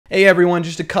Hey everyone,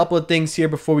 just a couple of things here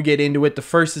before we get into it. The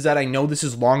first is that I know this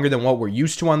is longer than what we're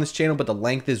used to on this channel, but the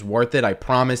length is worth it, I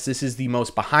promise. This is the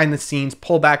most behind the scenes,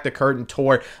 pull back the curtain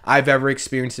tour I've ever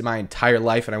experienced in my entire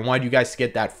life, and I wanted you guys to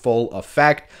get that full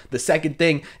effect. The second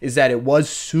thing is that it was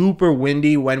super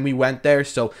windy when we went there,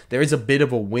 so there is a bit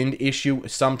of a wind issue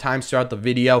sometimes throughout the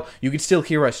video. You can still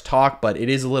hear us talk, but it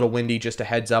is a little windy, just a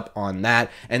heads up on that.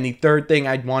 And the third thing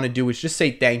I'd want to do is just say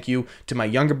thank you to my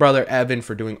younger brother Evan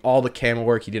for doing all the camera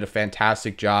work. He did a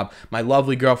fantastic job. My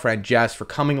lovely girlfriend Jess for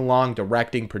coming along,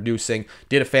 directing, producing,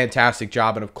 did a fantastic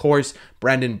job. And of course,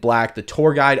 Brendan Black, the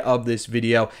tour guide of this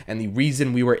video and the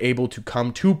reason we were able to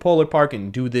come to Polar Park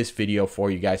and do this video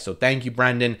for you guys. So thank you,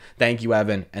 Brendan, thank you,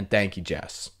 Evan, and thank you,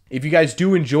 Jess. If you guys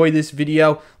do enjoy this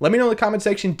video, let me know in the comment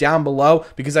section down below,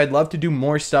 because I'd love to do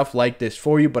more stuff like this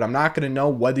for you, but I'm not going to know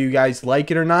whether you guys like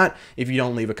it or not if you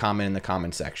don't leave a comment in the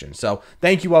comment section. So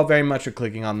thank you all very much for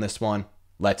clicking on this one.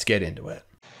 Let's get into it.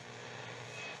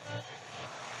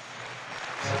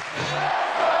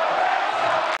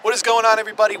 What is going on,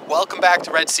 everybody? Welcome back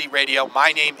to Red Seat Radio.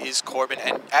 My name is Corbin,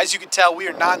 and as you can tell, we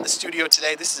are not in the studio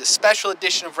today. This is a special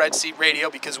edition of Red Seat Radio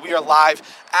because we are live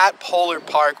at Polar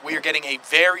Park. We are getting a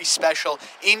very special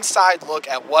inside look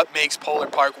at what makes Polar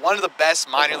Park one of the best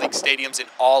minor league stadiums in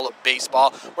all of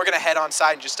baseball. We're going to head on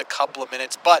site in just a couple of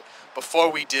minutes, but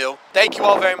before we do, thank you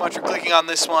all very much for clicking on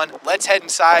this one. Let's head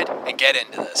inside and get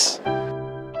into this.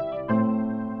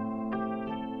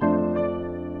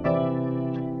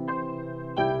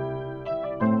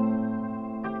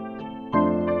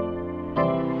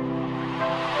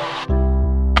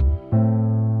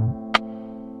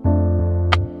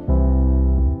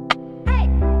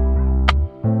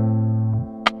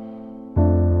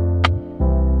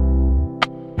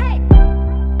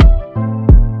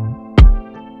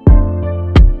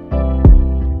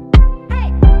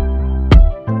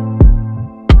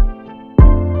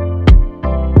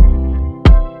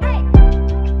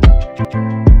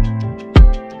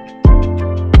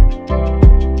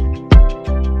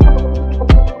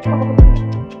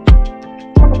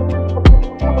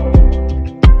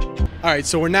 Alright,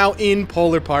 so we're now in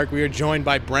Polar Park. We are joined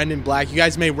by Brendan Black. You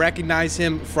guys may recognize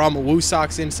him from Woo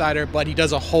Sox Insider, but he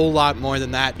does a whole lot more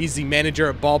than that. He's the manager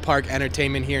of Ballpark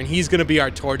Entertainment here, and he's going to be our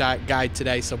tour guide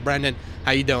today. So Brendan,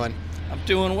 how you doing? I'm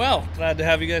doing well. Glad to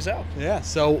have you guys out. Yeah,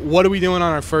 so what are we doing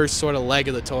on our first sort of leg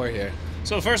of the tour here?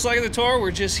 So the first leg of the tour,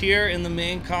 we're just here in the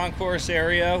main concourse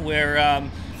area where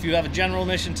if you have a general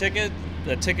admission ticket,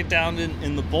 the ticket down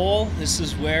in the bowl, this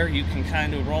is where you can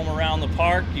kind of roam around the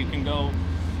park. You can go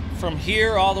from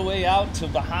here all the way out to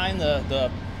behind the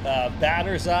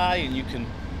batter's eye, and you can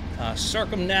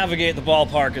circumnavigate the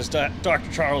ballpark, as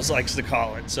Dr. Charles likes to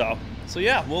call it. So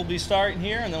yeah, we'll be starting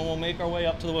here, and then we'll make our way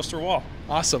up to the Worcester Wall.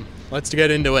 Awesome. Let's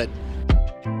get into it.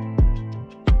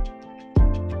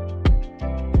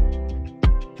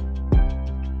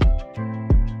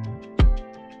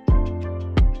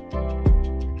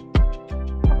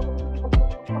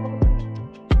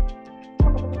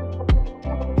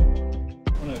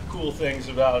 Things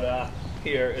about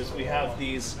here is we have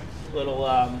these little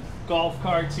golf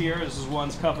carts here. This is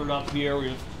one's covered up here.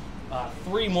 We have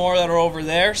 3 more that are over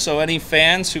there. So any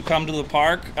fans who come to the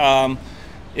park,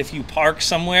 if you park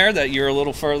somewhere that you're a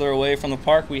little further away from the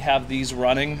park, we have these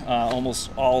running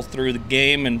almost all through the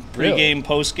game and pre-game, really?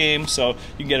 Post-game. So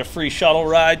you can get a free shuttle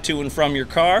ride to and from your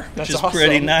car, which is awesome.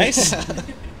 Pretty nice.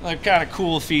 A kind of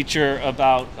cool feature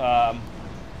about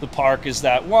the park is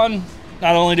that, one,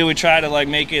 not only do we try to like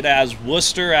make it as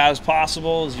Worcester as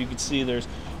possible, as you can see, there's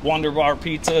Wonder Bar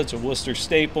Pizza, it's a Worcester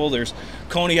staple. There's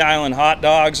Coney Island hot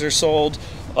dogs are sold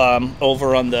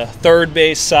over on the third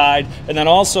base side, and then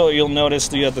also you'll notice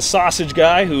the sausage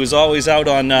guy who is always out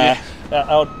on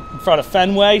out in front of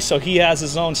Fenway, so he has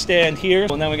his own stand here.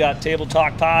 And then we got table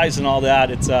talk pies and all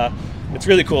that. It's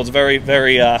really cool. It's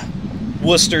very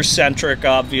Worcester centric,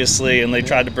 obviously, and they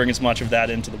tried to bring as much of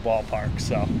that into the ballpark.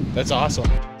 So that's awesome.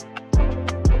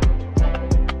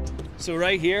 So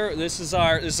right here, this is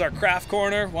our craft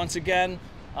corner. Once again,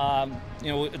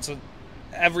 you know,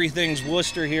 everything's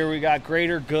Worcester here. We got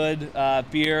Greater Good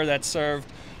beer that's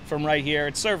served from right here.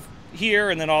 It's served here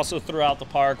and then also throughout the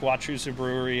park. Wachusett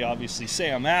Brewery, obviously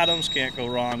Sam Adams, can't go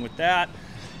wrong with that.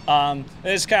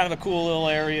 It's kind of a cool little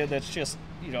area that's just,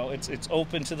 you know, it's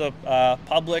open to the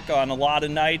public on a lot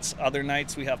of nights. Other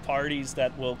nights we have parties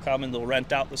that will come and they'll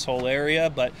rent out this whole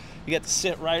area, but you get to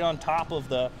sit right on top of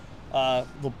the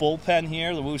bullpen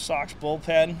here, the Woo Sox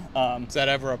bullpen. Is that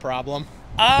ever a problem?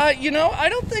 You know, I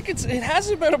don't think it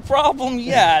hasn't been a problem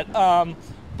yet.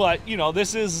 But you know,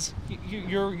 this is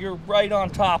you're right on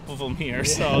top of them here,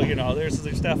 so you know there's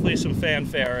definitely some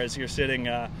fanfare as you're sitting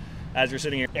as you're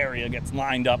sitting here, area gets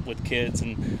lined up with kids,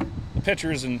 and the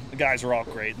pitchers and the guys are all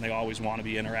great, and they always want to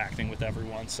be interacting with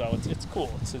everyone. So it's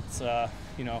cool. It's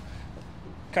you know,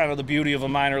 kind of the beauty of a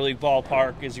minor league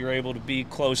ballpark is you're able to be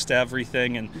close to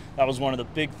everything, and that was one of the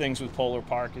big things with Polar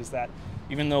Park, is that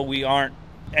even though we aren't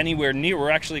anywhere near, we're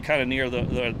actually kind of near the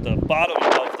bottom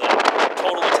of the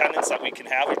total attendance that we can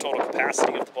have, or total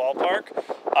capacity of the ballpark.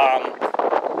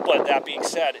 But that being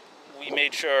said, we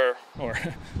made sure, or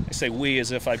I say we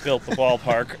as if I built the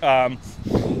ballpark,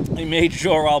 we made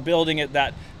sure while building it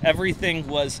that everything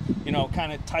was, you know,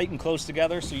 kind of tight and close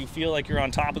together, so you feel like you're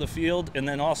on top of the field. And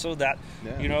then also that,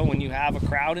 you know, when you have a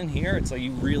crowd in here, it's like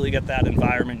you really get that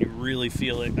environment. You really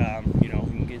feel it. You know,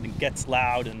 it gets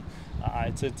loud, and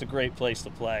it's a great place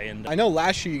to play. And I know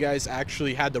last year you guys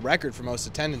actually had the record for most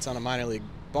attendance on a minor league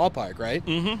ballpark, right?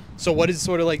 Mm-hmm. So what does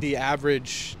sort of like the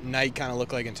average night kind of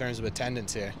look like in terms of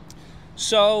attendance here?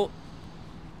 So,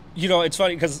 you know, it's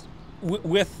funny because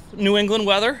with New England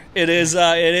weather, it is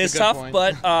tough. Point.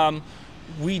 But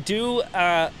we do.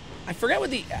 I forget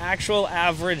what the actual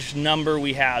average number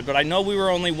we had, but I know we were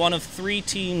only one of 3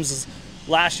 teams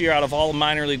last year out of all of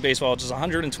minor league baseball, which is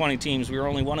 120 teams. We were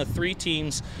only one of 3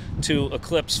 teams to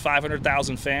eclipse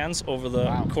 500,000 fans over the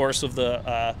course of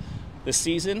the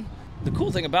season. The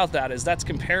cool thing about that is that's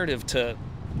comparative to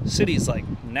cities like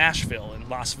Nashville and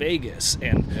Las Vegas,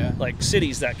 and like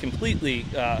cities that completely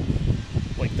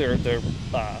like their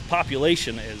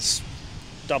population is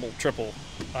double, triple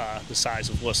the size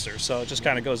of Worcester. So it just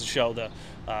kind of goes to show the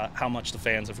how much the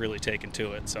fans have really taken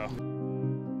to it.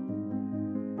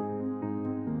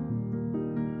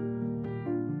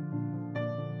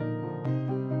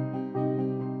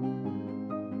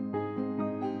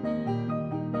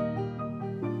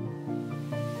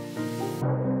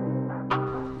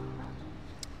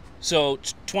 So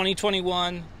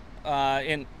 2021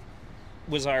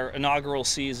 was our inaugural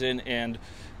season, and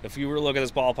if you were to look at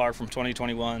this ballpark from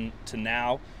 2021 to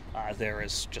now, there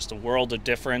is just a world of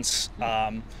difference.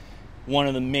 One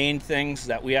of the main things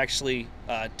that we actually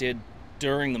did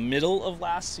during the middle of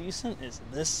last season is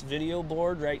this video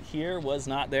board right here was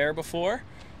not there before.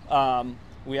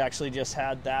 We actually just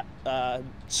had that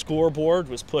scoreboard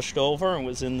was pushed over and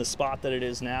was in the spot that it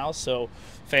is now, so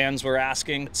fans were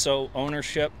asking. So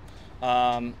ownership,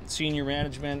 senior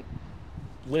management,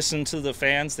 listen to the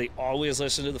fans. They always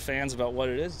listen to the fans about what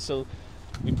it is. So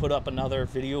we put up another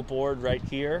video board right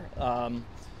here, and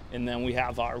then we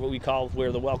have our, what we call,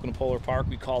 where the Welcome to Polar Park,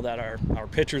 we call that our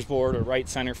pitcher's board, or right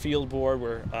center field board,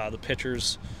 where the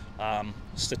pitchers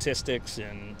statistics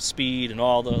and speed and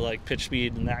all the like pitch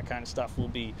speed and that kind of stuff will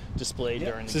be displayed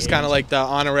during the This is kind of like the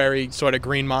honorary sort of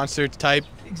Green Monster type.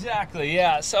 Exactly,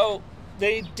 yeah. So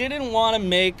they didn't want to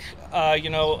make you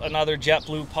know, another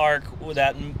JetBlue park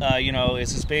that you know,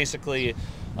 is just basically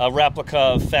a replica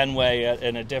of Fenway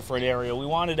in a different area. We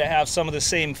wanted to have some of the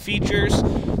same features,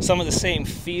 some of the same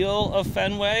feel of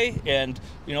Fenway, and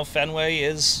you know, Fenway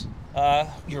is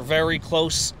you're very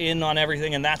close in on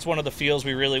everything, and that's one of the feels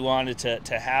we really wanted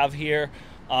to have here.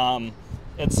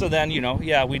 And so then, you know,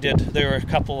 yeah, we did. There were a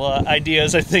couple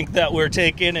ideas, I think, that were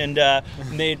taken and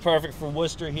made perfect for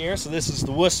Worcester here. So this is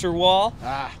the Worcester wall.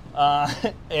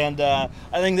 And I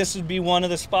think this would be one of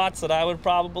the spots that I would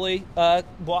probably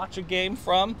watch a game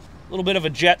from. A little bit of a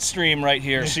jet stream right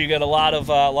here, so you get a lot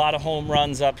of home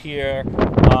runs up here.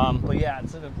 But yeah,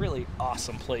 it's a really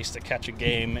awesome place to catch a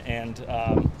game, and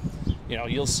you know,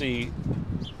 you'll see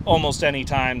almost any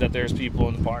time that there's people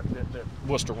in the park, that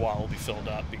Worcester wall will be filled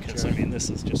up, because I mean, this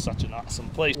is just such an awesome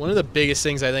place. One of the biggest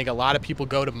things I think a lot of people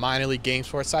go to minor league games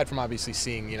for, aside from obviously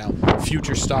seeing, you know,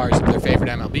 future stars of their favorite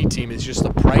MLB team, is just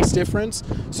the price difference.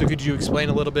 So could you explain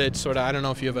a little bit, sort of, I don't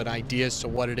know if you have an idea as to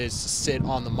what it is to sit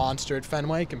on the Monster at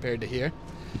Fenway compared to here?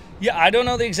 Yeah, I don't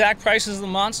know the exact prices of the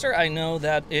Monster. I know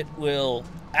that it will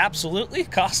absolutely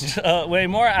cost way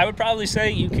more. I would probably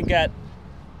say you could get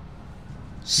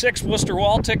 6 Worcester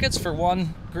Wall tickets for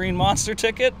 1 Green Monster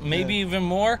ticket, maybe even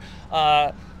more.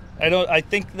 I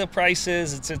think the price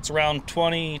is it's around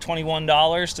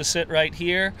 $21 to sit right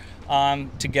here.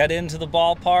 To get into the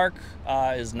ballpark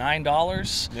is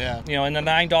 $9. Yeah. You know, and the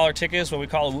 $9 ticket is what we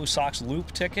call a Woo Sox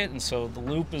Loop ticket, and so the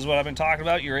Loop is what I've been talking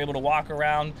about. You're able to walk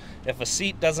around. If a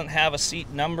seat doesn't have a seat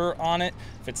number on it,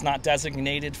 if it's not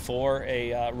designated for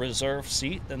a reserved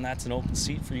seat, then that's an open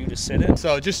seat for you to sit in.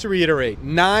 So just to reiterate,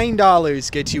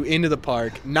 $9 gets you into the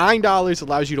park, $9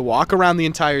 allows you to walk around the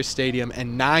entire stadium,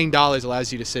 and $9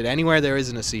 allows you to sit anywhere there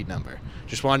isn't a seat number.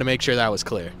 Just wanted to make sure that was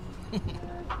clear.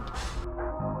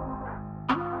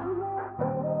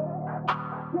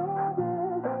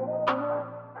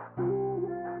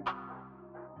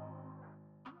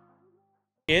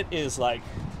 It is like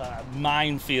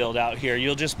minefield out here.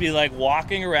 You'll just be like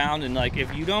walking around, and like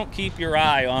if you don't keep your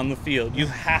eye on the field, you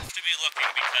have to be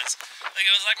looking, because like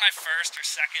it was like my first or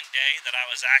second day that I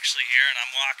was actually here, and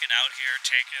I'm walking out here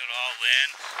taking it all in,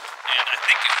 and I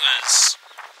think it was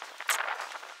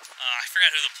I forgot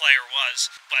who the player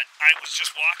was, but I was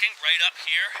just walking right up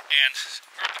here and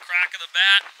heard the crack of the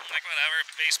bat, like whatever,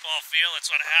 baseball feel,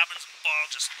 that's what happens, ball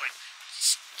just like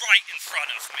right in front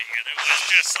of me, and it was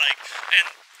just like, and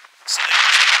so they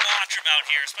watch him out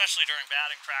here, especially during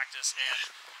batting practice, and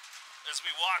as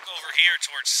we walk over here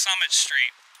towards Summit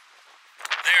Street,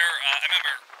 there, I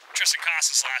remember Tristan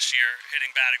Casas last year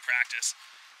hitting batting practice,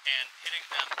 and hitting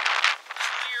them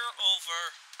clear over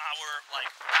our like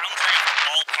boundary of the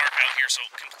ballpark out here, so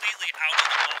completely out of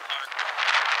the ballpark,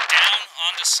 down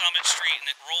onto Summit Street, and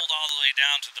it rolled all the way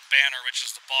down to the banner, which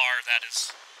is the bar that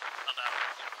is about,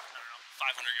 I don't know,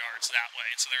 500 yards that way.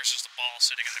 And so there's just a ball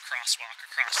sitting in the crosswalk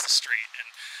across the street,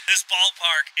 and this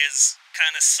ballpark is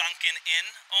kind of sunken in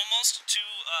almost to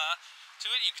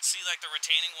it. You can see like the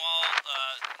retaining wall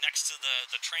next to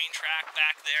the train track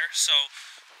back there. So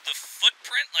the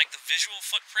footprint, like the visual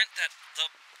footprint that the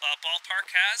ballpark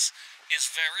has, is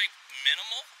very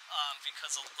minimal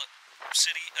because of the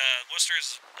city. Worcester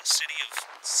is a city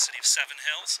of seven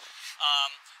hills,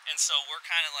 and so we're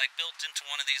kind of like built into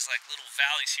one of these like little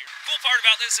valleys here. Cool part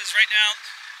about this is right now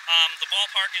the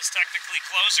ballpark is technically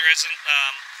closed. There isn't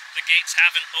the gates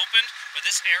haven't opened, but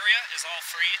this area is all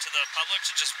free to the public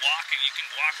to just walk, and you can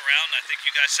walk around. I think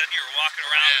you guys said you were walking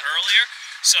around earlier.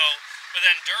 So, but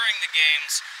then during the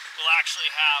games, we'll actually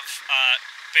have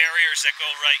barriers that go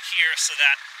right here, so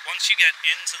that once you get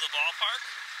into the ballpark,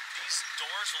 these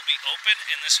doors will be open,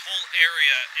 and this whole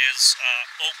area is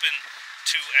open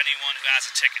to anyone who has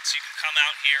a ticket. So you can come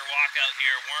out here, walk out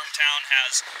here. Wormtown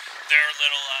has their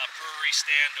little brewery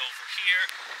stand over here.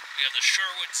 We have the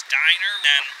Sherwood's Diner,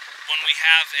 and when we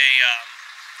have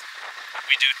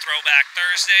we do Throwback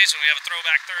Thursdays. When we have a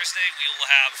Throwback Thursday, we will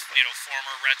have,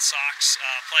 former Red Sox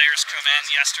players come in.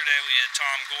 Yesterday we had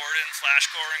Tom Gordon, Flash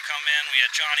Gordon come in. We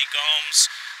had Johnny Gomes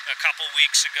a couple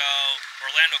weeks ago.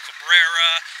 Orlando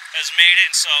Cabrera has made it,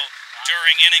 and so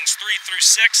during innings 3 through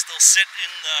 6, they'll sit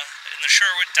in the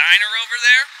Sherwood Diner over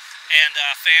there, and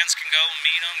fans can go and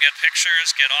meet them, get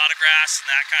pictures, get autographs, and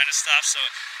that kind of stuff. So,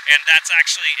 and that's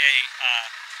actually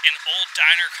an old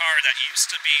diner car that used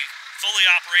to be fully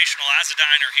operational as a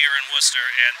diner here in Worcester,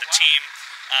 and the team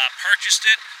purchased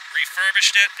it,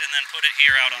 refurbished it, and then put it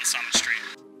here out on Summit Street.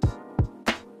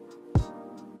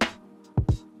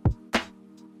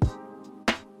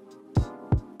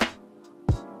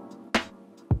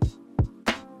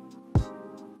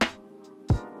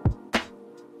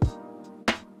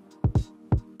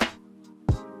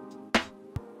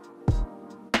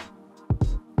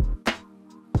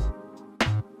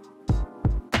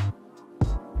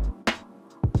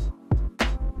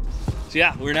 So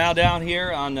yeah, we're now down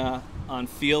here on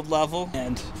field level,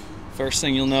 and first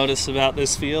thing you'll notice about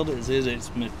this field is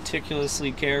it's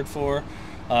meticulously cared for.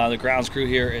 The grounds crew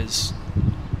here is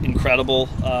incredible.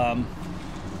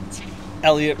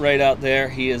 Elliot right out there,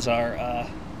 he is our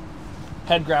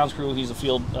head grounds crew. He's a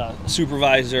field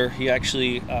supervisor. He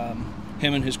actually,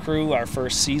 him and his crew, our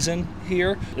first season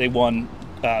here, they won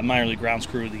minor league grounds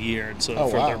crew of the year, and so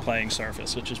for their playing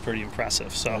surface, which is pretty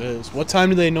impressive. So it is. What time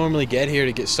do they normally get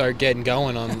here to start getting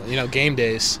going on game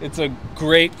days? It's a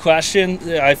great question.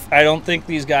 I don't think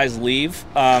these guys leave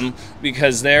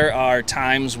because there are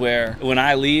times where when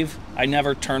I leave, I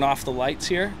never turn off the lights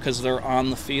here because they're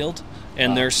on the field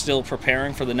and they're still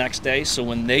preparing for the next day. So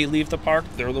when they leave the park,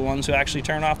 they're the ones who actually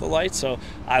turn off the lights. So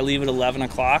I leave at 11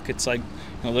 o'clock. It's like,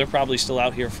 they're probably still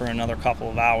out here for another couple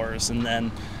of hours, and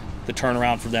then the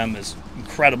turnaround for them is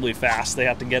incredibly fast. They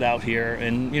have to get out here,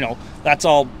 and that's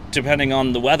all depending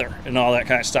on the weather and all that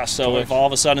kind of stuff. So if all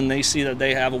of a sudden they see that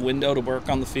they have a window to work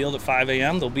on the field at 5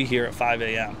 a.m., they'll be here at 5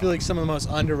 a.m. I feel like some of the most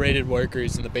underrated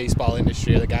workers in the baseball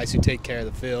industry are the guys who take care of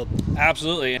the field.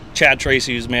 Absolutely. Chad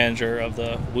Tracy, who's manager of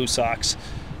the Woo Sox,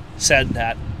 said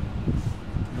that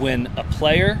when a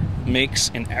player makes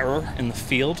an error in the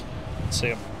field,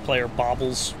 say a player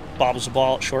bobbles a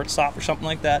ball at shortstop or something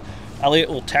like that, Elliot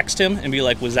will text him and be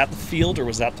like, was that the field or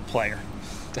was that the player?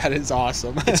 That is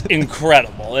awesome. It's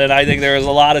incredible. And I think there's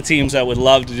a lot of teams that would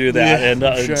love to do that.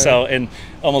 Yeah, and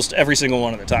almost every single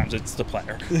one of the times it's the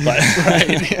player. But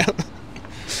right, yeah.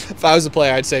 If I was a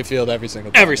player, I'd say field every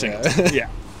single time. Every single time, yeah.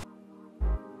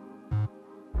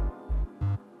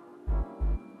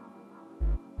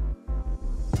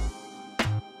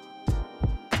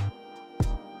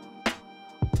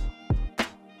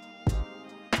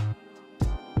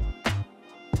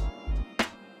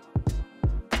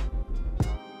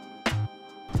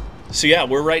 So yeah,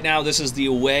 we're right now, this is the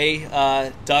away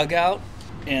dugout.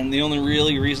 And the only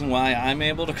really reason why I'm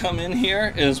able to come in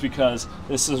here is because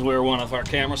this is where one of our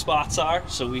camera spots are.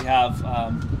 So we have,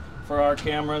 for our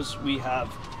cameras, we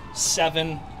have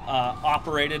 7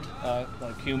 operated,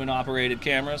 like human operated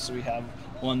cameras. So we have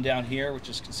one down here, which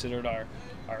is considered our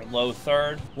low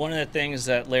third. One of the things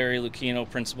that Larry Lucchino,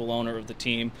 principal owner of the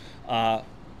team,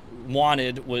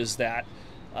 wanted was that,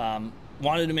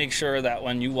 wanted to make sure that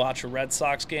when you watch a Red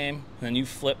Sox game and then you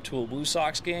flip to a Blue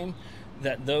Sox game,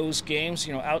 that those games,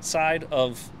 you know, outside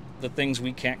of the things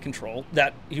we can't control,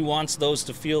 that he wants those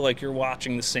to feel like you're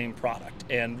watching the same product.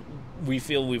 And we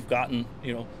feel we've gotten,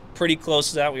 you know, pretty close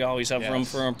to that. We always have room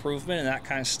for improvement and that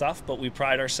kind of stuff, but we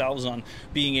pride ourselves on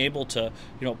being able to,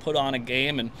 you know, put on a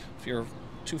game, and if you're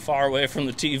too far away from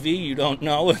the TV, you don't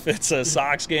know if it's a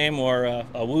Sox game or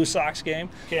a Woo Sox game.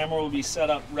 Camera will be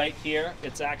set up right here.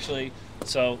 It's actually,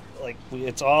 so like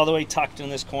it's all the way tucked in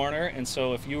this corner, and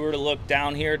so if you were to look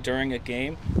down here during a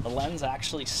game, the lens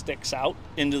actually sticks out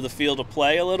into the field of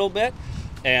play a little bit,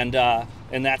 and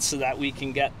that's so that we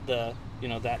can get the, you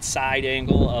know, that side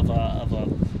angle of a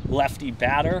lefty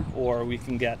batter, or we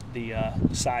can get the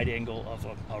side angle of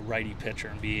a righty pitcher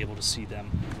and be able to see them,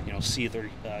 you know, see their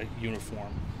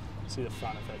uniform, see the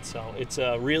front of it. So it's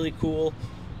a really cool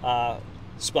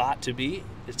spot to be.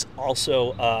 It's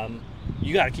also,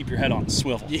 you got to keep your head on the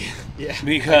swivel. Yeah.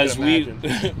 Because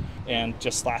and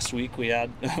just last week we had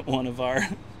one of our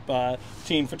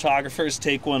team photographers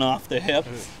take one off the hip.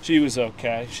 She was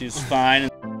okay. She's fine.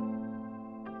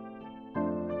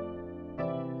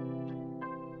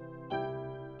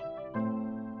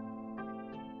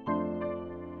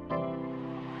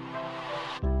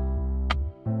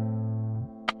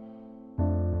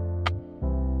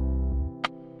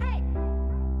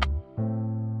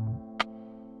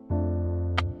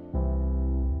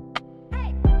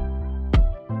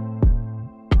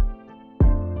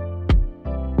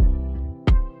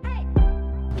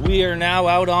 We are now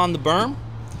out on the berm.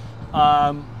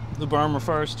 The berm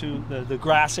refers to the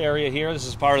grass area here. This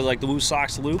is part of like the Woo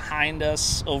Sox loop. Behind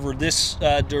us over this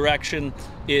direction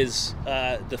is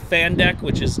the fan deck,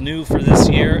 which is new for this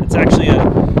year. It's actually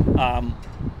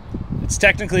it's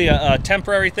technically a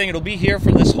temporary thing. It'll be here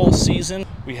for this whole season.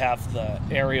 We have the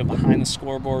area behind the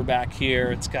scoreboard back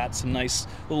here. It's got some nice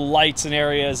little lights and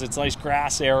areas. It's a nice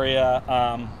grass area.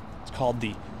 It's called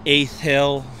the 8th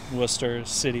Hill, Worcester,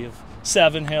 city of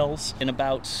 7 hills. In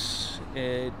about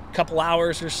a couple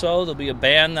hours or so, there'll be a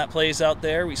band that plays out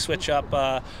there. We switch up,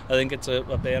 I think it's a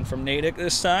band from Natick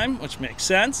this time, which makes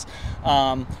sense.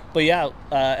 But yeah,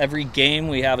 every game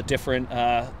we have a different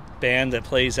band that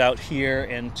plays out here,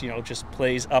 and you know, just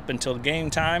plays up until game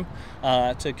time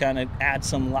to kind of add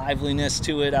some liveliness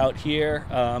to it out here.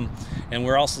 And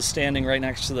we're also standing right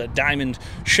next to the Diamond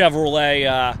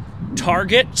Chevrolet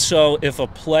target. So if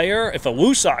a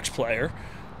Woo Sox player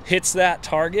hits that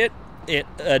target, it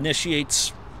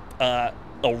initiates a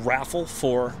raffle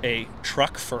for a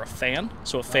truck for a fan,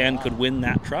 so a fan could win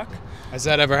that truck. Has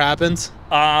that ever happened?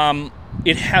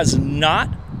 It has not,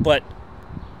 but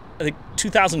I think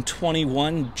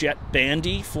 2021 Jet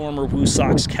Bandy, former Woo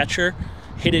Sox catcher,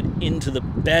 hit it into the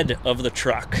bed of the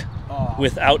truck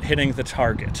without hitting the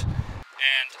target.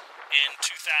 And in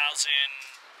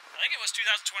I think it was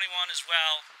 2021 as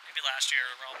well, maybe last year,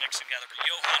 we're all mixed together, but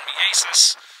Johan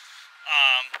Miesis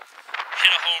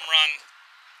hit a home run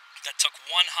that took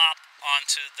one hop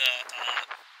onto the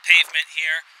pavement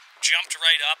here, jumped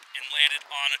right up, and landed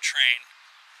on a train.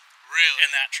 Really?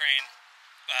 And that train,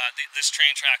 this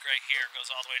train track right here goes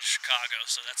all the way to Chicago,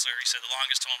 so that's where he said the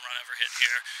longest home run ever hit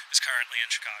here is currently in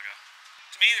Chicago.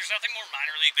 To me, there's nothing more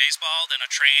minor league baseball than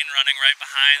a train running right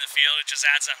behind the field. It just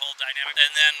adds that whole dynamic.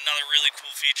 And then another really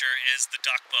cool feature is the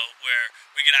duck boat, where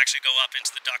we can actually go up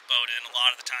into the duck boat, and a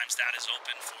lot of the times that is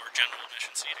open for general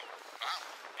admission seating. Wow.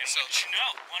 And so, you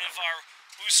know, one of our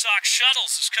Woo Sox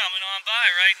shuttles is coming on by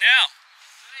right now.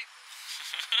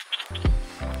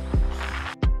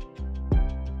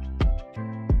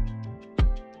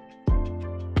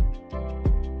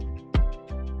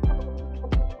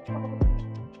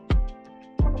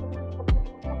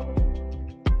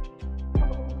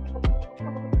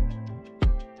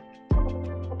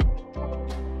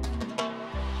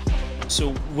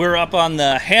 So we're up on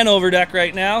the Hanover deck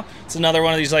right now. It's another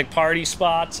one of these like party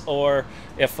spots, or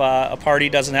if a party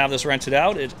doesn't have this rented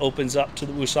out, it opens up to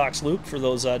the Woo Sox Loop for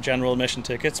those general admission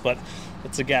tickets. But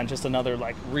it's, again, just another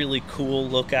like really cool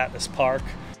look at this park.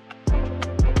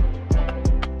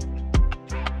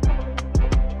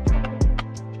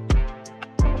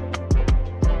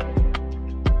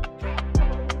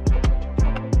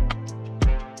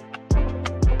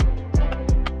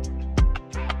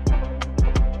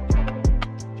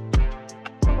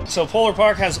 So Polar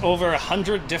Park has over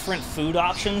 100 different food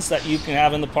options that you can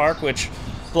have in the park, which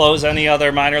blows any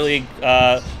other minor league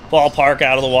ballpark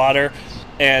out of the water.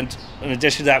 And in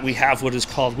addition to that, we have what is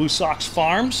called Woosocks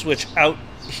Farms, which out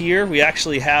here we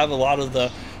actually have a lot of the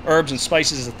herbs and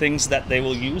spices and things that they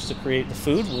will use to create the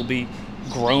food will be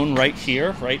grown right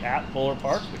here, right at Polar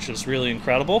Park, which is really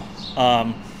incredible.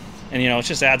 And you know, it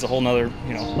just adds a whole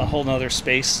nother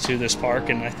space to this park,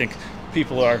 and I think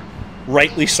people are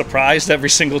rightly surprised every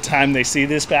single time they see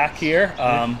this back here.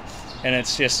 And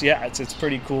it's just, yeah, it's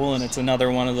pretty cool, and it's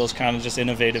another one of those kind of just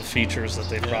innovative features that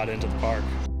they've brought into the park.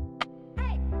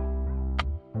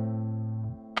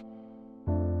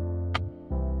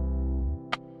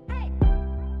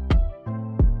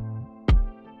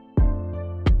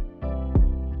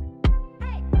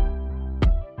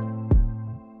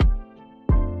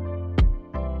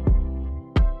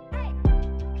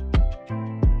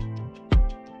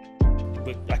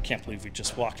 I can't believe we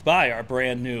just walked by our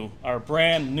brand new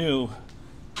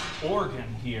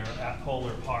organ here at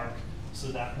Polar Park, so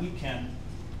that we can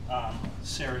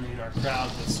serenade our crowd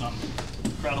with some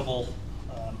incredible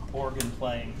organ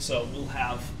playing. So we'll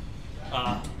have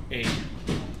a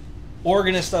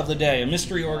organist of the day, a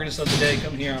mystery organist of the day,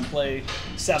 come here and play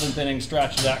seventh inning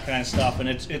stretch, that kind of stuff, and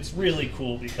it's really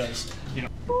cool because, you know,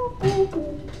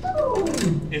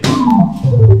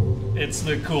 it's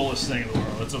the coolest thing in the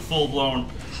world. It's a full-blown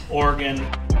organ.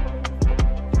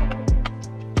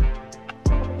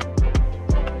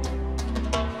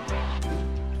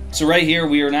 So right here,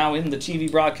 we are now in the TV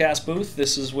broadcast booth.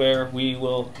 This is where we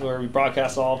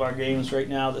broadcast all of our games right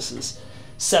now. This is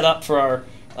set up for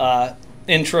our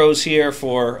intros here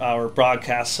for our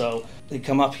broadcast. So they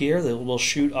come up here, we'll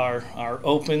shoot our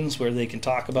opens where they can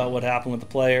talk about what happened with the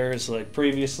players like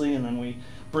previously, and then we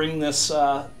bring this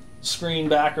screen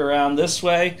back around this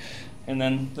way, and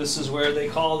then this is where they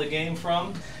call the game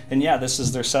from. And yeah, this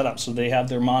is their setup. So they have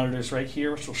their monitors right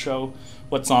here, which will show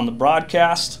what's on the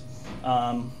broadcast.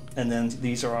 And then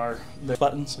these are the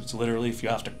buttons. It's literally, if you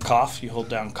have to cough, you hold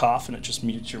down cough and it just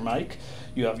mutes your mic.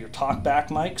 You have your talkback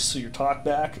mics. So your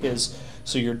talkback is,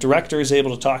 so your director is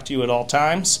able to talk to you at all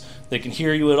times. They can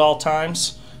hear you at all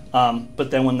times.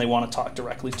 But then when they want to talk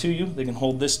directly to you, they can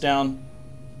hold this down.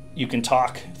 You can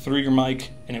talk through your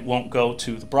mic and it won't go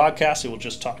to the broadcast. It will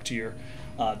just talk to your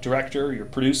director, your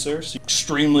producer. So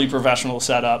extremely professional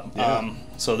setup. Yeah.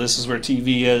 So this is where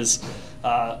TV is.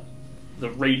 The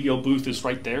radio booth is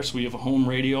right there, so we have a home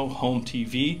radio, home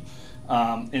TV,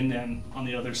 and then on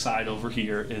the other side over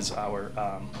here is our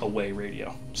away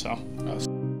radio. So.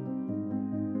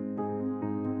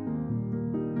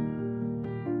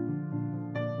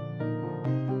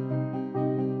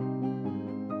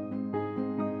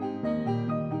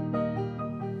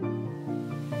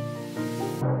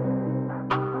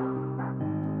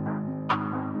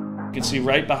 You can see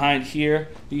right behind here,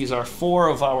 these are 4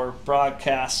 of our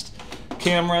broadcast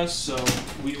cameras. So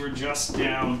we were just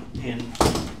down in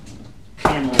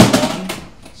camera 1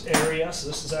 area. So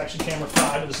this is actually camera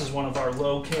 5. This is one of our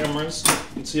low cameras.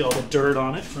 You can see all the dirt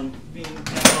on it from being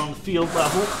on the field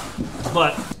level.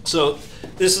 But so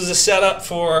this is a setup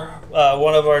for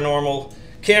one of our normal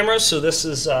cameras. So this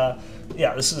is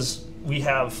we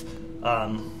have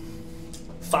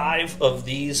 5 of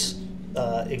these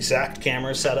exact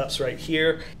camera setups right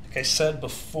here. Like I said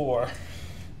before,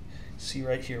 see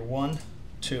right here, 1,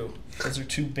 2. Those are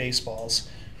 2 baseballs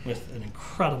with an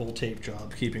incredible tape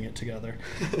job keeping it together.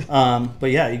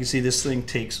 But yeah, you can see this thing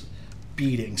takes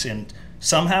beatings, and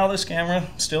somehow this camera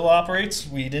still operates.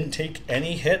 We didn't take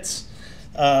any hits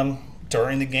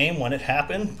during the game when it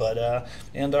happened, but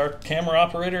and our camera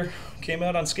operator came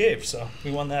out unscathed, so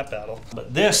we won that battle.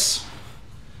 But this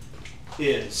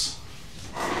is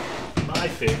my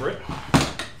favorite,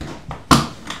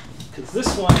 because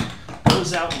this one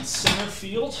goes out in center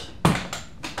field,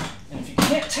 and if you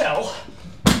can't tell,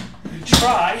 you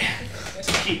try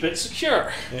to keep it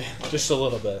secure. Yeah, just a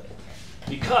little bit.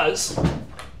 Because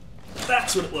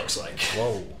that's what it looks like.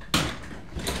 Whoa.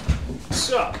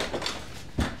 So,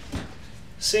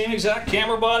 same exact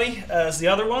camera body as the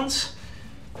other ones,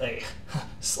 a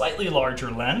slightly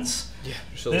larger lens. Yeah,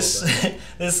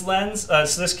 this lens, so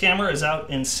this camera is out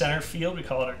in center field. We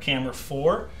call it our camera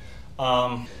 4.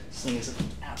 This thing is an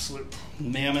absolute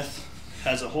mammoth.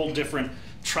 Has a whole different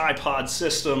tripod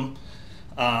system.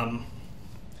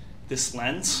 This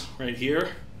lens right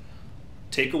here,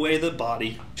 take away the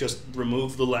body, just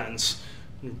remove the lens.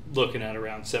 You're looking at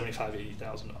around $75,000,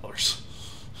 $80,000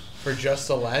 for just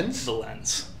the lens. The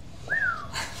lens.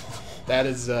 That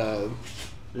is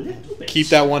keep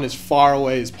that one as far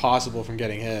away as possible from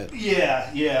getting hit.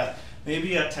 Yeah.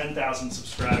 Maybe at 10,000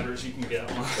 subscribers, you can get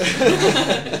one.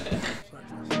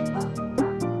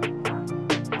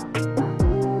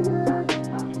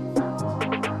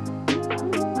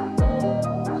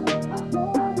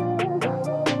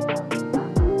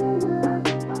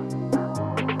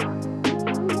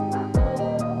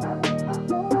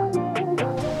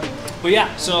 But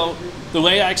yeah, so the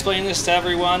way I explain this to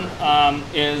everyone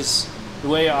is the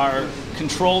way our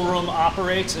control room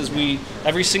operates is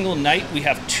every single night we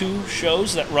have 2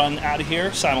 shows that run out of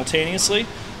here simultaneously.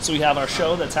 So we have our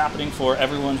show that's happening for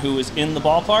everyone who is in the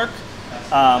ballpark,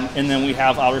 and then we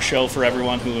have our show for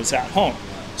everyone who is at home.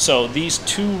 So these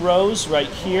 2 rows right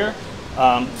here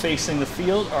facing the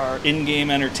field are in-game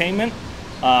entertainment,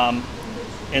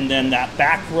 and then that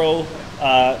back row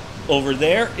over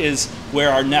there is where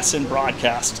our Nesson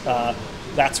broadcast,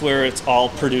 that's where it's all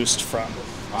produced from.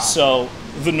 Wow. So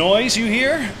the noise you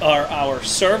hear are our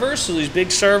servers. So these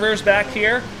big servers back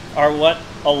here are what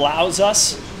allows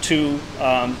us to,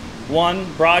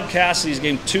 1, broadcast these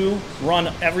games, 2,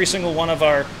 run every single one of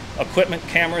our equipment,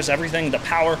 cameras, everything. The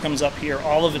power comes up here,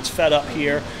 all of it's fed up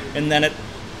here, and then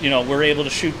we're able to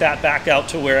shoot that back out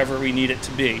to wherever we need it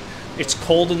to be. It's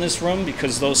cold in this room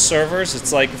because those servers,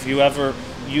 it's like if you ever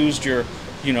used your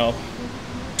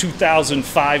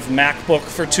 2005 MacBook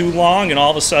for too long and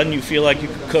all of a sudden you feel like you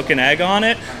could cook an egg on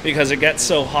it because it gets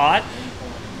so hot.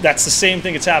 That's the same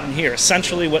thing that's happening here.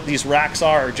 Essentially what these racks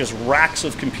are just racks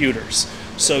of computers.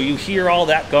 So you hear all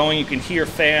that going, you can hear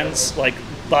fans like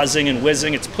buzzing and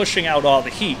whizzing, it's pushing out all the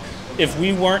heat. If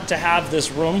we weren't to have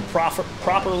this room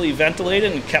properly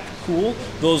ventilated and kept cool,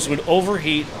 those would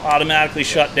overheat, automatically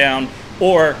shut down,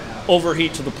 or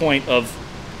overheat to the point of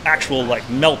actual like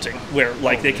melting, where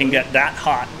like they can get that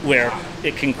hot where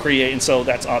it can create, and so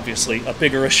that's obviously a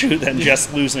bigger issue than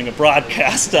just losing a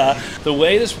broadcast. The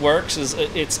way this works is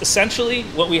it's essentially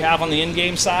what we have on the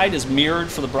in-game side is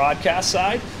mirrored for the broadcast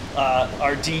side.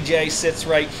 Our DJ sits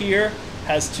right here,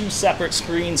 has 2 separate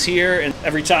screens here, and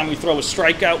every time we throw a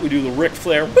strikeout we do the Ric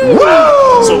Flair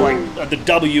woo! So like the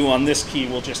W on this key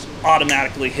will just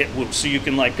automatically hit whoop, so you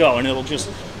can like go and it'll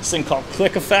just this thing called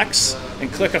click effects,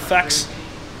 and click effects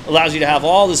allows you to have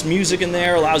all this music in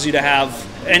there, allows you to have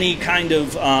any kind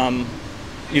of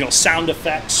sound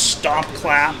effects, stomp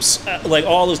claps, like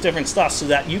all this different stuff, so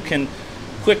that you can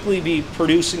quickly be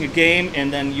producing a game,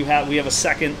 and then we have a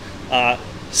second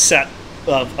set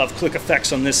of click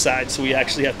effects on this side. So we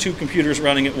actually have 2 computers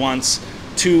running at once,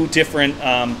 2 different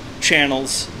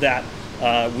channels that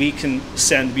we can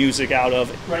send music out of.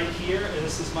 Right here, and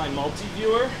this is my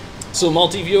multi-viewer. So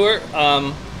multi-viewer,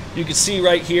 you can see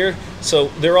right here, so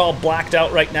they're all blacked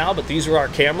out right now, but these are our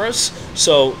cameras.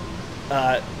 So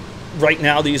right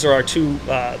now these are our 2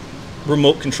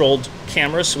 remote controlled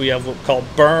cameras. So we have what's called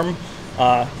Berm,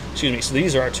 so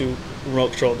these are our 2 remote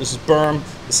controlled. This is Berm,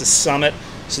 this is Summit.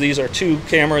 So these are 2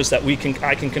 cameras that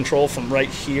I can control from right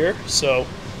here. So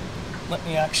let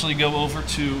me actually go over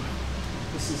to,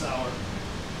 this is our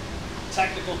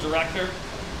technical director.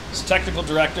 This technical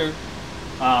director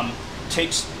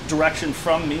takes direction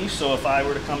from me. So if I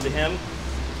were to come to him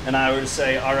and I were to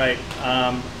say, all right,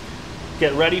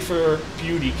 get ready for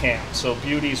beauty cam. So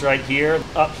beauty's right here.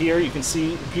 Up here you can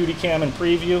see beauty cam in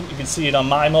preview. You can see it on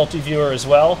my multi-viewer as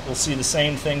well. We'll see the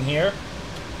same thing here.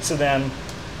 So then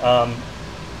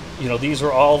these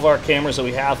are all of our cameras that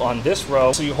we have on this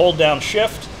row. So you hold down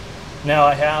shift. Now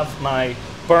I have my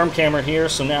Berm camera here,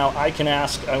 so now I can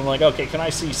ask, I'm like, okay, can I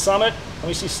see Summit? Let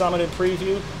me see Summit in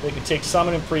preview. They can take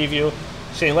Summit in preview.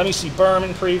 Say, let me see Berm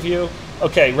in preview.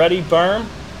 Okay, ready, Berm?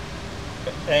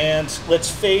 And let's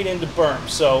fade into Berm.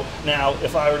 So now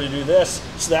if I were to do this,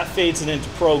 so that fades it into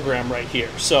program right here.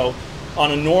 So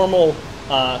on a normal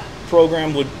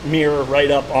program would mirror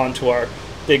right up onto our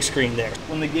big screen there.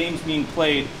 When the game's being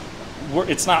played,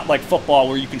 it's not like football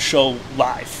where you can show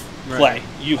live play. Right.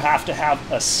 You have to have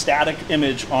a static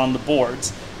image on the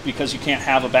boards because you can't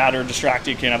have a batter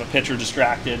distracted, you can't have a pitcher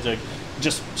distracted,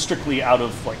 just strictly out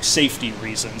of like safety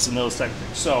reasons and those type of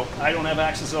things. So I don't have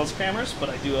access to those cameras, but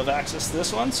I do have access to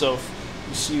this one. So if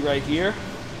you see right here,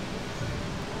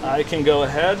 I can go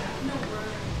ahead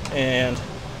and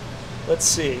let's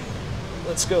see.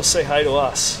 Let's go say hi to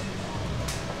us.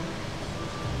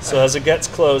 So as it gets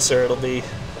closer, it'll be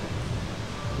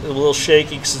a little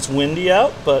shaky because it's windy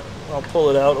out, but I'll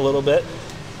pull it out a little bit.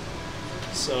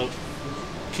 So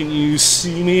can you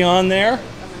see me on there?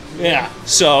 Yeah,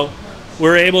 so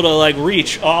we're able to like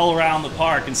reach all around the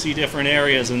park and see different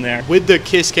areas in there. With the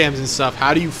kiss cams and stuff,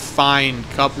 how do you find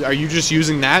couples? Are you just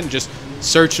using that and just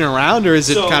searching around, or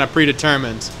is it kind of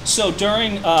predetermined? So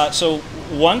during,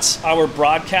 once our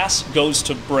broadcast goes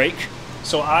to break,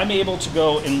 so I'm able to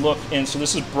go and look, and so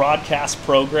this is broadcast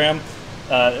program.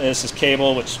 This is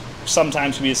cable, which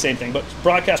sometimes can be the same thing, but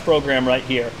broadcast program right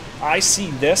here. I see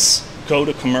this go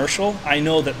to commercial. I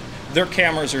know that their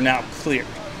cameras are now cleared.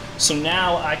 So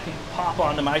now I can pop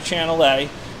onto my channel A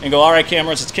and go, all right,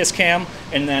 cameras, it's kiss cam,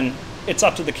 and then it's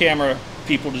up to the camera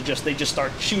people to they just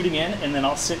start shooting in, and then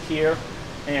I'll sit here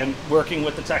And working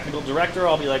with the technical director,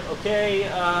 I'll be like, okay,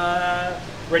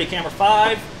 ready camera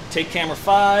 5, take camera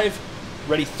 5,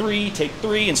 ready 3, take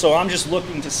 3. And so I'm just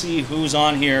looking to see who's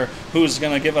on here, who's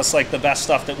going to give us like the best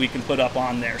stuff that we can put up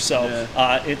on there. So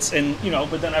it's, and you know,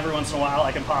 but then every once in a while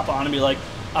I can pop on and be like,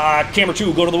 camera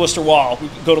 2, go to the Worcester wall,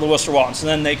 go to the Worcester wall. And so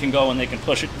then they can go and they can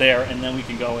push it there, and then we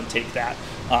can go and take that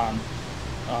on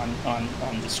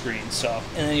the screen. So,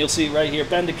 and then you'll see right here,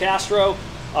 Ben DeCastro,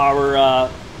 our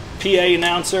PA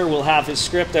announcer, will have his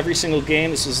script every single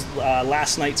game. This is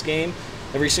last night's game.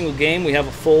 Every single game we have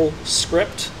a full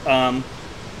script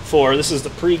for, this is the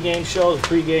pregame show. The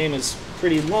pregame is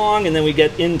pretty long, and then we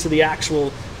get into the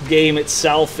actual game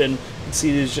itself, and you can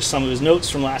see there's just some of his notes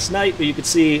from last night, but you can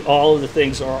see all of the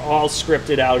things are all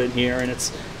scripted out in here, and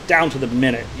it's down to the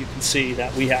minute. You can see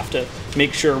that we have to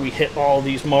make sure we hit all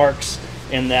these marks,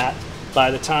 and that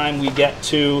by the time we get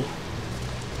to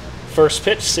first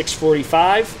pitch,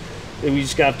 6:45, we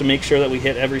just have to make sure that we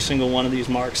hit every single one of these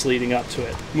marks leading up to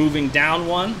it. Moving down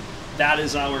one, that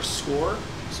is our score.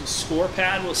 So score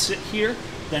pad will sit here.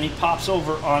 Then he pops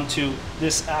over onto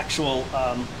this actual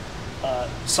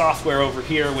software over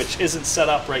here, which isn't set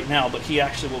up right now, but he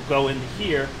actually will go into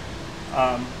here,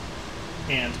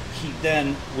 and he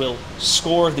then will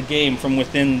score the game from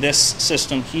within this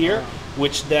system here,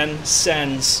 which then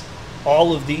sends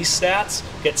all of these stats,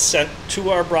 get sent to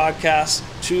our broadcast,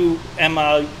 to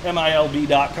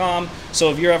MILB.com.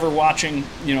 So if you're ever watching,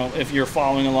 you know, if you're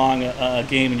following along a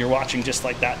game and you're watching just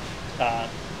like that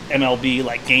MLB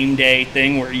like game day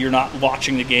thing where you're not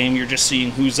watching the game, you're just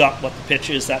seeing who's up, what the pitch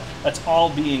is, that's all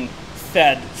being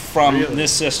fed from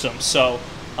this system. So,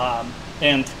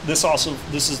 and this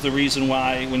is the reason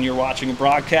why when you're watching a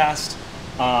broadcast,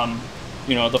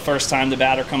 you know, the first time the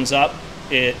batter comes up,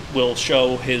 it will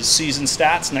show his season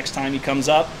stats. Next time he comes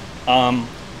up,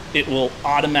 it will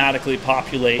automatically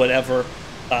populate whatever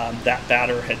that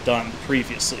batter had done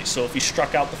previously. So if he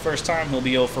struck out the first time, he'll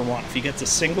be 0 for 1. If he gets a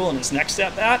single in his next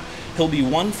at bat, he'll be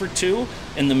 1 for 2.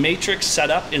 And the matrix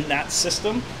set up in that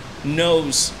system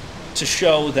knows to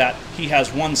show that he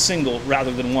has 1 single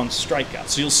rather than 1 strikeout.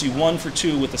 So you'll see 1 for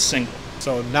 2 with a single.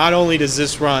 So not only does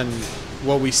this run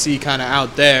what we see kind of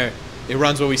out there, it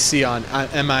runs what we see on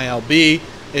MILB.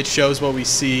 It shows what we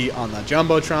see on the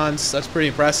Jumbotrons. That's pretty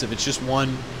impressive. It's just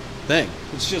one thing.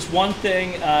 It's just one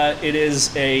thing. It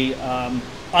is a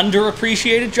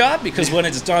underappreciated job, because when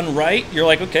it's done right, you're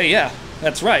like, okay, yeah,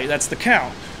 that's right. That's the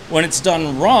count. When it's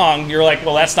done wrong, you're like,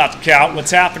 well, that's not the count.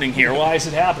 What's happening here? Why is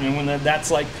it happening? When that's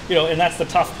like, you know, and that's the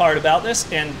tough part about this.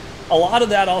 And a lot of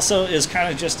that also is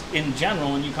kind of just in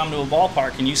general, when you come to a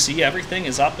ballpark and you see everything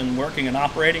is up and working and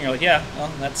operating, you're like, yeah,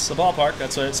 well, that's the ballpark.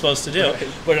 That's what it's supposed to do. Right.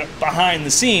 But behind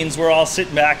the scenes, we're all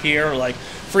sitting back here like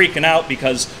freaking out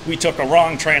because we took a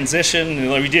wrong transition,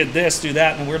 and we did this, do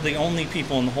that, and we're the only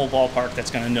people in the whole ballpark that's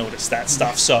going to notice that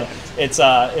stuff. So it's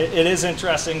it is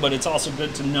interesting, but it's also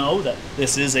good to know that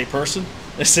this is a person.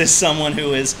 This is someone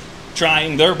who is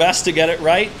trying their best to get it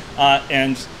right,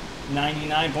 and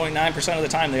 99.9% of the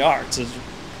time they are. It's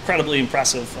incredibly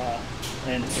impressive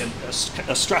and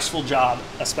a stressful job,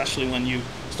 especially when you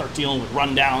start dealing with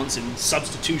rundowns and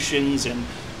substitutions, and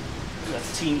the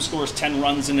team scores 10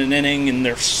 runs in an inning and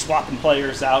they're swapping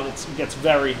players out. It gets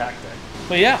very hectic.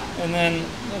 But yeah, and then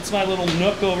that's my little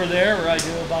nook over there where I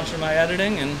do a bunch of my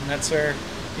editing, and that's where,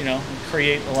 you know,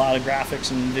 create a lot of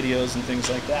graphics and videos and things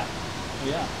like that.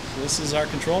 But yeah, so this is our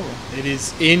control room. It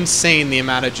is insane the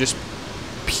amount of just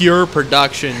pure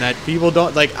production that people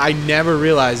don't like. I never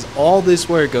realized all this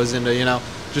work goes into, you know,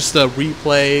 just the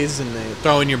replays and the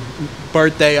throwing your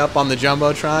birthday up on the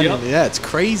Jumbotron. Yep. And yeah, it's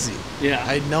crazy. Yeah,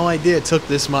 I had no idea it took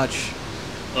this much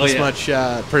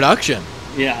production.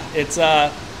 Yeah,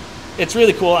 it's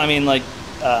really cool. I mean, like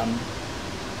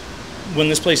when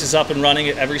this place is up and running,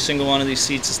 every single one of these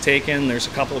seats is taken. There's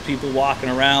a couple of people walking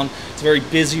around. It's a very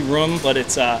busy room, but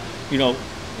it's you know,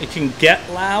 it can get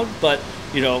loud, but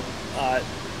you know,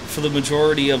 for the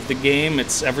majority of the game,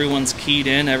 it's everyone's keyed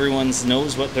in, everyone's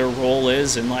knows what their role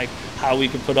is, and like how we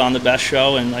can put on the best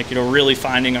show, and like, you know, really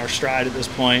finding our stride at this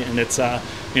point. And it's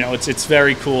you know, it's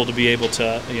very cool to be able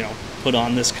to, you know, put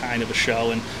on this kind of a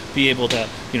show and be able to,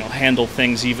 you know, handle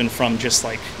things even from just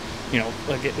like, you know,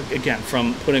 like again,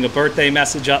 from putting a birthday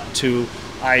message up to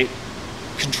I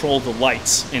control the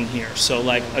lights in here. So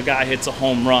like a guy hits a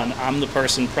home run, I'm the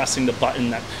person pressing the button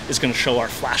that is going to show our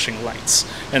flashing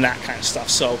lights and that kind of stuff.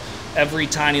 So every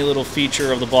tiny little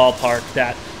feature of the ballpark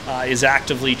that is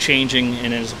actively changing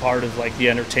and is a part of like the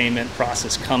entertainment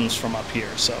process comes from up here.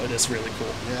 So it is really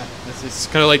cool. Yeah, it's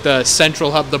kind of like the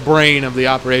central hub, the brain of the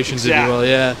operations, exactly. if you will.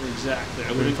 Yeah, exactly.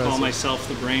 I wouldn't call myself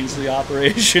the brains of the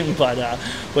operation, but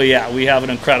yeah, we have an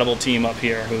incredible team up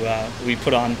here who we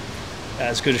put on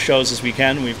as good shows as we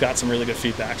can. We've got some really good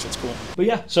feedback, so it's cool. But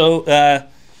yeah, so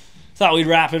thought we'd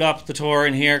wrap it up the tour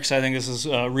in here because I think this is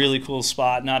a really cool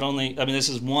spot. Not only, I mean, this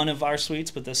is one of our suites,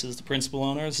 but this is the principal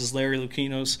owner. This is Larry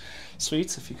Lucchino's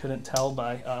suites, if you couldn't tell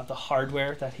by the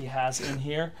hardware that he has in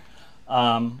here.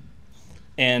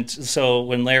 And so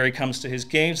when Larry comes to his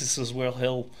games, this is where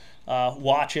he'll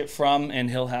watch it from,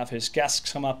 and he'll have his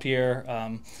guests come up here.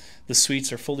 The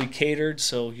suites are fully catered,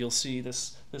 so you'll see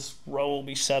this row will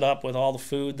be set up with all the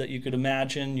food that you could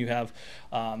imagine. You have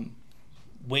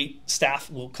wait staff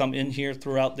will come in here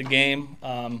throughout the game.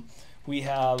 We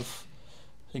have,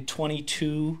 I think,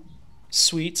 22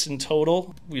 suites in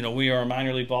total. You know, we are a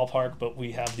minor league ballpark, but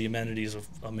we have the amenities of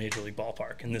a major league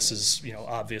ballpark, and this is, you know,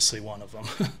 obviously one of them.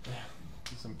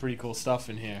 some pretty cool stuff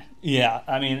in here. Yeah,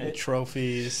 I mean, the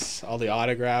trophies, all the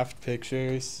autographed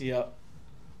pictures. Yep.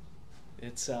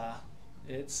 It's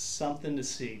something to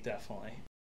see, definitely.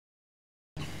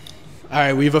 All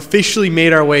right, we've officially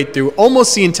made our way through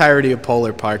almost the entirety of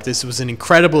Polar Park. This was an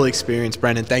incredible experience,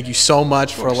 Brendan. Thank you so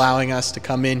much for allowing us to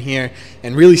come in here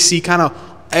and really see kind of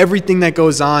everything that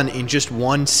goes on in just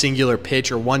one singular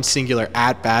pitch or one singular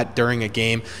at-bat during a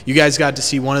game. You guys got to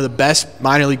see one of the best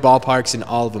minor league ballparks in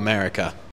all of America.